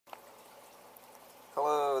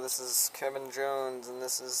this is Kevin Jones, and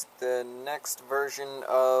this is the next version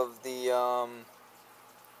of the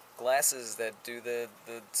glasses that do the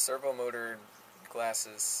servo motor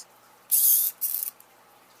glasses.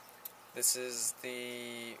 This is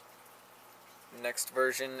the next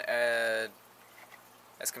version as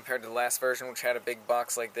compared to the last version, which had a big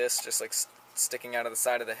box like this, just like sticking out of the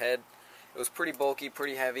side of the head. It was pretty bulky,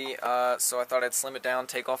 pretty heavy, so I thought I'd slim it down,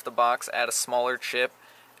 take off the box, add a smaller chip.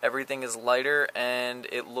 Everything is lighter, and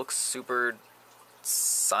it looks super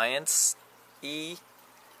science-y.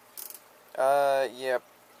 Yeah.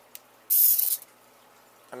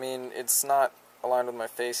 I mean, it's not aligned with my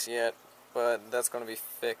face yet, but that's going to be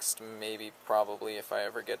fixed, maybe, probably, if I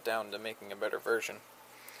ever get down to making a better version.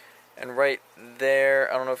 And right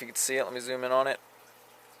there, I don't know if you can see it, let me zoom in on it.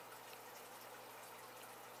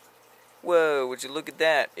 Whoa, would you look at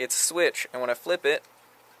that? It's a switch, and when I flip it,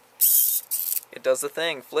 it does the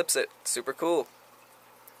thing, flips it. Super cool.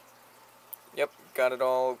 Yep, got it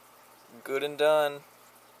all good and done.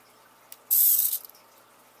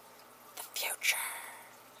 The future.